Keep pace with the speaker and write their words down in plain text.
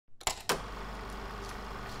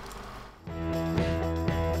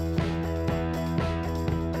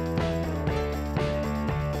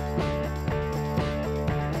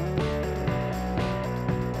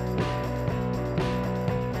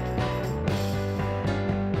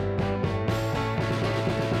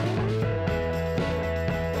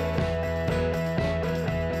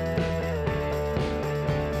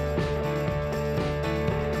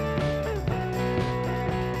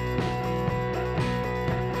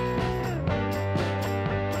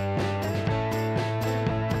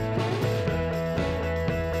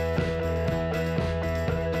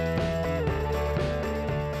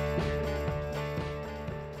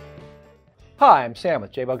Hi, I'm Sam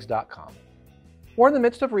with JBugs.com. We're in the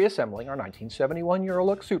midst of reassembling our 1971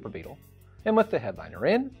 Eurolook Super Beetle, and with the headliner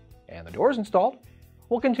in and the doors installed,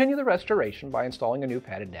 we'll continue the restoration by installing a new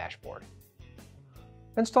padded dashboard.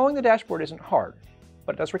 Installing the dashboard isn't hard,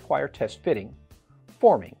 but it does require test fitting,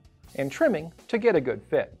 forming, and trimming to get a good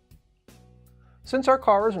fit. Since our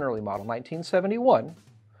car is an early model 1971,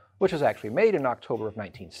 which was actually made in October of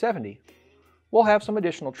 1970, we'll have some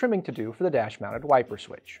additional trimming to do for the dash-mounted wiper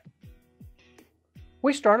switch.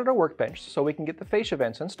 We started our workbench so we can get the fascia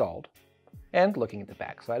vents installed, and looking at the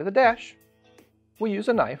back side of the dash, we use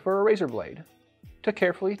a knife or a razor blade to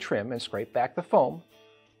carefully trim and scrape back the foam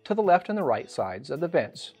to the left and the right sides of the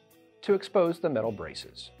vents to expose the metal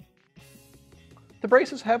braces. The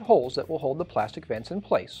braces have holes that will hold the plastic vents in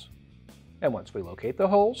place, and once we locate the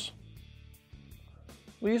holes,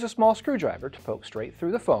 we use a small screwdriver to poke straight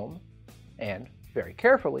through the foam and, very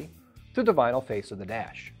carefully, through the vinyl face of the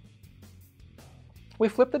dash. We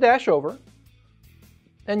flip the dash over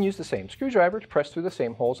and use the same screwdriver to press through the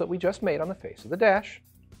same holes that we just made on the face of the dash,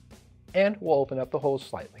 and we'll open up the holes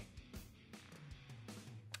slightly.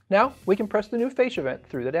 Now we can press the new fascia vent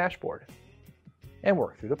through the dashboard and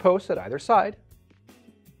work through the posts at either side,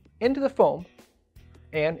 into the foam,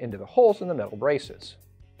 and into the holes in the metal braces.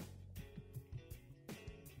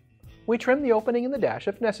 We trim the opening in the dash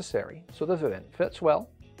if necessary so the vent fits well,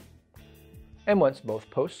 and once both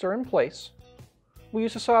posts are in place, we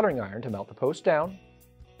use a soldering iron to melt the posts down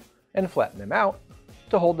and flatten them out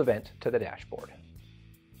to hold the vent to the dashboard.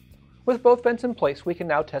 With both vents in place, we can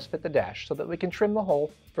now test fit the dash so that we can trim the hole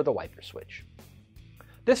for the wiper switch.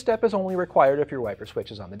 This step is only required if your wiper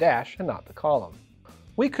switch is on the dash and not the column.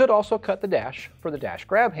 We could also cut the dash for the dash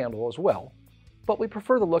grab handle as well, but we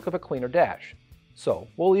prefer the look of a cleaner dash, so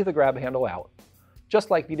we'll leave the grab handle out, just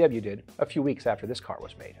like VW did a few weeks after this car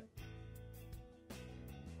was made.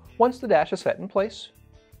 Once the dash is set in place,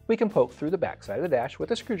 we can poke through the back side of the dash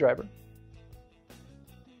with a screwdriver,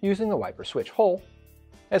 using the wiper switch hole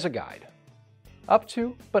as a guide, up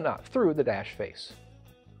to but not through the dash face.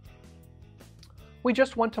 We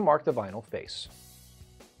just want to mark the vinyl face.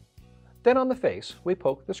 Then on the face, we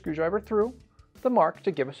poke the screwdriver through the mark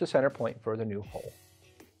to give us the center point for the new hole.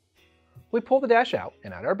 We pull the dash out,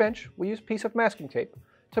 and at our bench, we use a piece of masking tape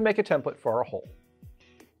to make a template for our hole.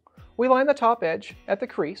 We line the top edge at the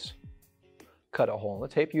crease, cut a hole in the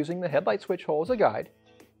tape using the headlight switch hole as a guide,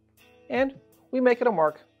 and we make it a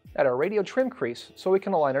mark at our radio trim crease so we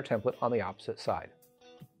can align our template on the opposite side.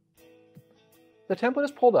 The template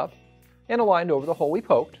is pulled up and aligned over the hole we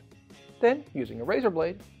poked. Then, using a razor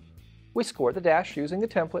blade, we score the dash using the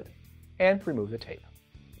template and remove the tape.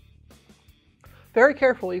 Very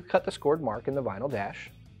carefully cut the scored mark in the vinyl dash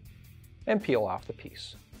and peel off the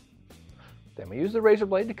piece. Then we use the razor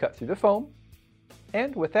blade to cut through the foam,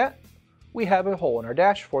 and with that, we have a hole in our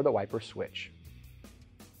dash for the wiper switch.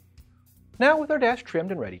 Now with our dash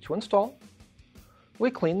trimmed and ready to install,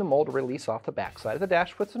 we clean the mold release off the back side of the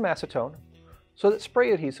dash with some acetone so that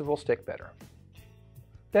spray adhesive will stick better.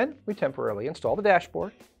 Then we temporarily install the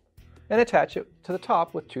dashboard and attach it to the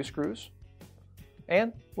top with 2 screws,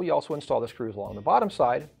 and we also install the screws along the bottom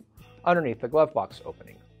side underneath the glove box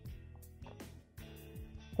opening.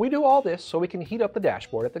 We do all this so we can heat up the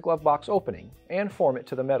dashboard at the glove box opening and form it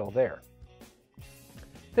to the metal there.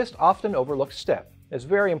 This often overlooked step is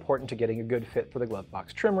very important to getting a good fit for the glove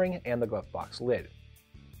box trim ring and the glove box lid.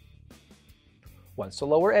 Once the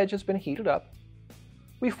lower edge has been heated up,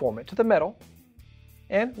 we form it to the metal,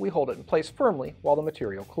 and we hold it in place firmly while the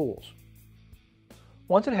material cools.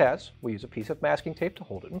 Once it has, we use a piece of masking tape to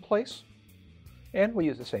hold it in place, and we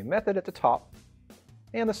use the same method at the top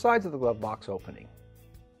and the sides of the glove box opening.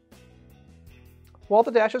 While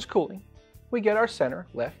the dash is cooling, we get our center,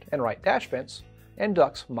 left, and right dash vents and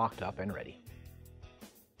ducts mocked up and ready.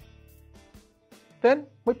 Then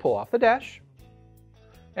we pull off the dash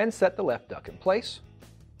and set the left duct in place,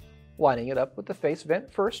 lining it up with the face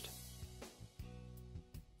vent first,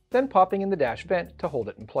 then popping in the dash vent to hold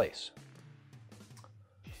it in place.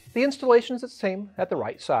 The installation is the same at the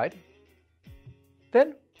right side.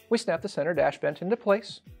 Then we snap the center dash vent into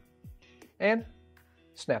place and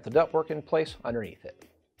snap the ductwork in place underneath it.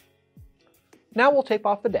 Now we'll tape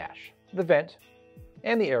off the dash, the vent,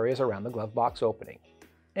 and the areas around the glove box opening.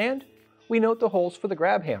 And we note the holes for the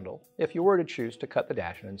grab handle if you were to choose to cut the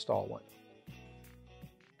dash and install one.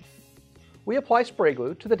 We apply spray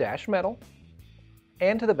glue to the dash metal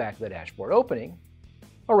and to the back of the dashboard opening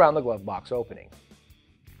around the glove box opening.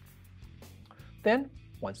 Then,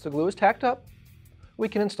 once the glue is tacked up, we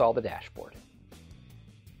can install the dashboard.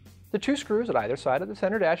 The 2 screws at either side of the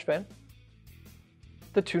center dash vent,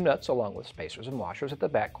 the 2 nuts along with spacers and washers at the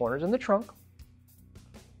back corners in the trunk,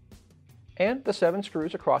 and the 7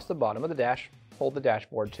 screws across the bottom of the dash hold the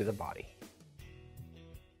dashboard to the body.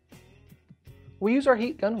 We use our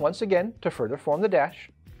heat gun once again to further form the dash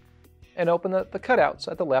and open the cutouts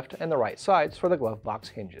at the left and the right sides for the glove box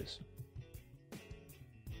hinges.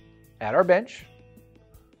 At our bench,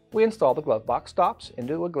 we install the glove box stops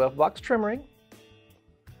into a glove box trim ring,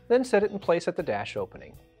 then set it in place at the dash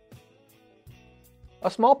opening. A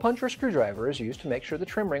small punch or screwdriver is used to make sure the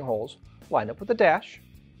trim ring holes line up with the dash.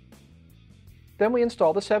 Then we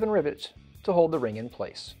install the 7 rivets to hold the ring in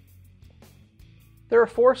place. There are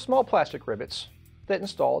 4 small plastic rivets that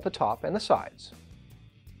install at the top and the sides.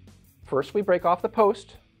 First, we break off the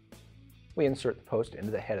post. We insert the post into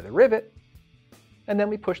the head of the rivet, and then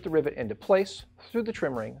we push the rivet into place through the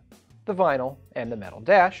trim ring, the vinyl, and the metal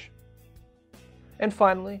dash. And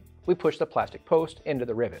finally, we push the plastic post into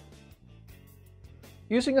the rivet.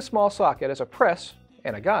 Using a small socket as a press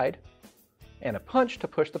and a guide, and a punch to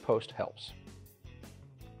push the post helps.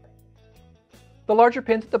 The larger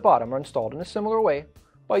pins at the bottom are installed in a similar way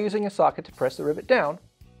by using a socket to press the rivet down,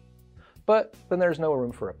 but then there's no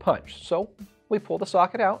room for a punch, so we pull the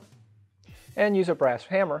socket out and use a brass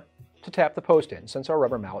hammer to tap the post in since our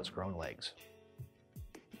rubber mallets grown legs.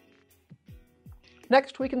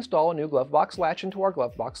 Next, we can install a new glove box latch into our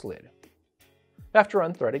glove box lid. After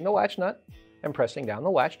unthreading the latch nut and pressing down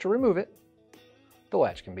the latch to remove it, the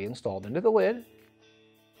latch can be installed into the lid.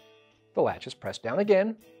 The latch is pressed down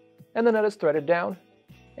again, and the nut is threaded down,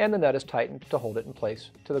 and the nut is tightened to hold it in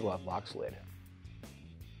place to the glove box lid.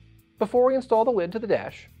 Before we install the lid to the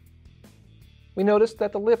dash, we notice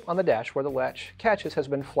that the lip on the dash where the latch catches has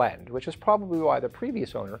been flattened, which is probably why the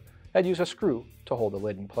previous owner had used a screw to hold the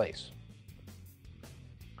lid in place.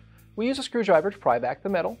 We use a screwdriver to pry back the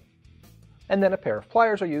metal, and then a pair of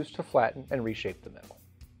pliers are used to flatten and reshape the metal.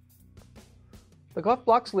 The glove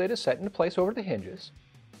box lid is set into place over the hinges.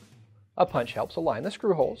 A punch helps align the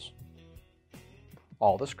screw holes.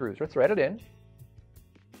 All the screws are threaded in.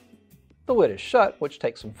 The lid is shut, which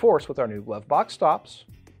takes some force with our new glove box stops.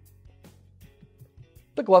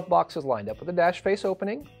 The glove box is lined up with the dash face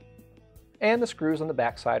opening, and the screws on the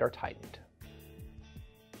back side are tightened.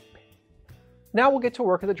 Now we'll get to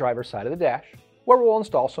work at the driver's side of the dash, where we'll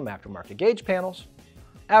install some aftermarket gauge panels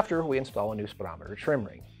after we install a new speedometer trim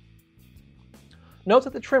ring. Note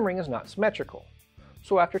that the trim ring is not symmetrical,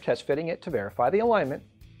 so after test fitting it to verify the alignment,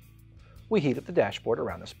 we heat up the dashboard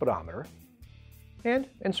around the speedometer and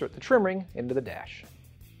insert the trim ring into the dash.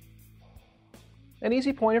 An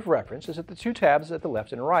easy point of reference is that the 2 tabs at the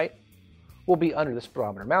left and right will be under the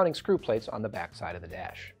speedometer mounting screw plates on the back side of the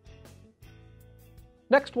dash.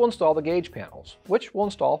 Next, we'll install the gauge panels, which we'll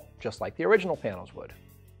install just like the original panels would.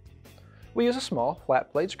 We use a small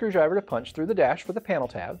flat blade screwdriver to punch through the dash for the panel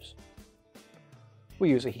tabs. We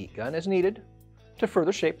use a heat gun as needed to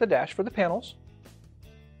further shape the dash for the panels.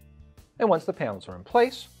 And once the panels are in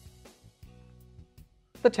place,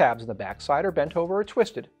 the tabs on the back side are bent over or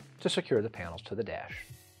twisted to secure the panels to the dash.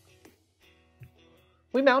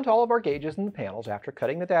 We mount all of our gauges in the panels after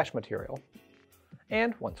cutting the dash material,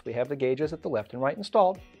 and once we have the gauges at the left and right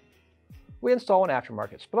installed, we install an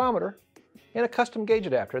aftermarket speedometer and a custom gauge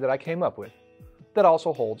adapter that I came up with that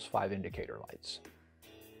also holds 5 indicator lights.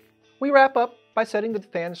 We wrap up by setting the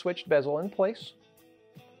fan switched bezel in place,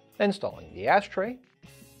 installing the ashtray,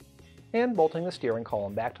 and bolting the steering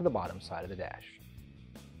column back to the bottom side of the dash.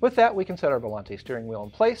 With that, we can set our Volante steering wheel in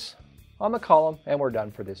place on the column, and we're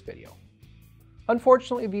done for this video.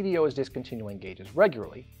 Unfortunately, VDO is discontinuing gauges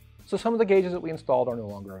regularly, so some of the gauges that we installed are no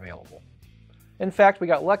longer available. In fact, we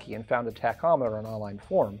got lucky and found a tachometer on online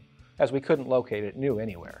forum, as we couldn't locate it new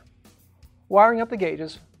anywhere. Wiring up the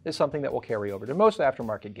gauges is something that will carry over to most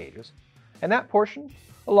aftermarket gauges, and that portion,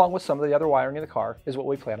 along with some of the other wiring in the car, is what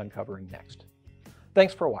we plan on covering next.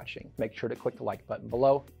 Thanks for watching. Make sure to click the like button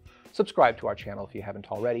below, subscribe to our channel if you haven't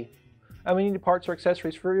already, and when you need parts or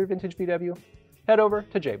accessories for your vintage VW, head over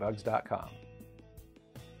to JBugs.com.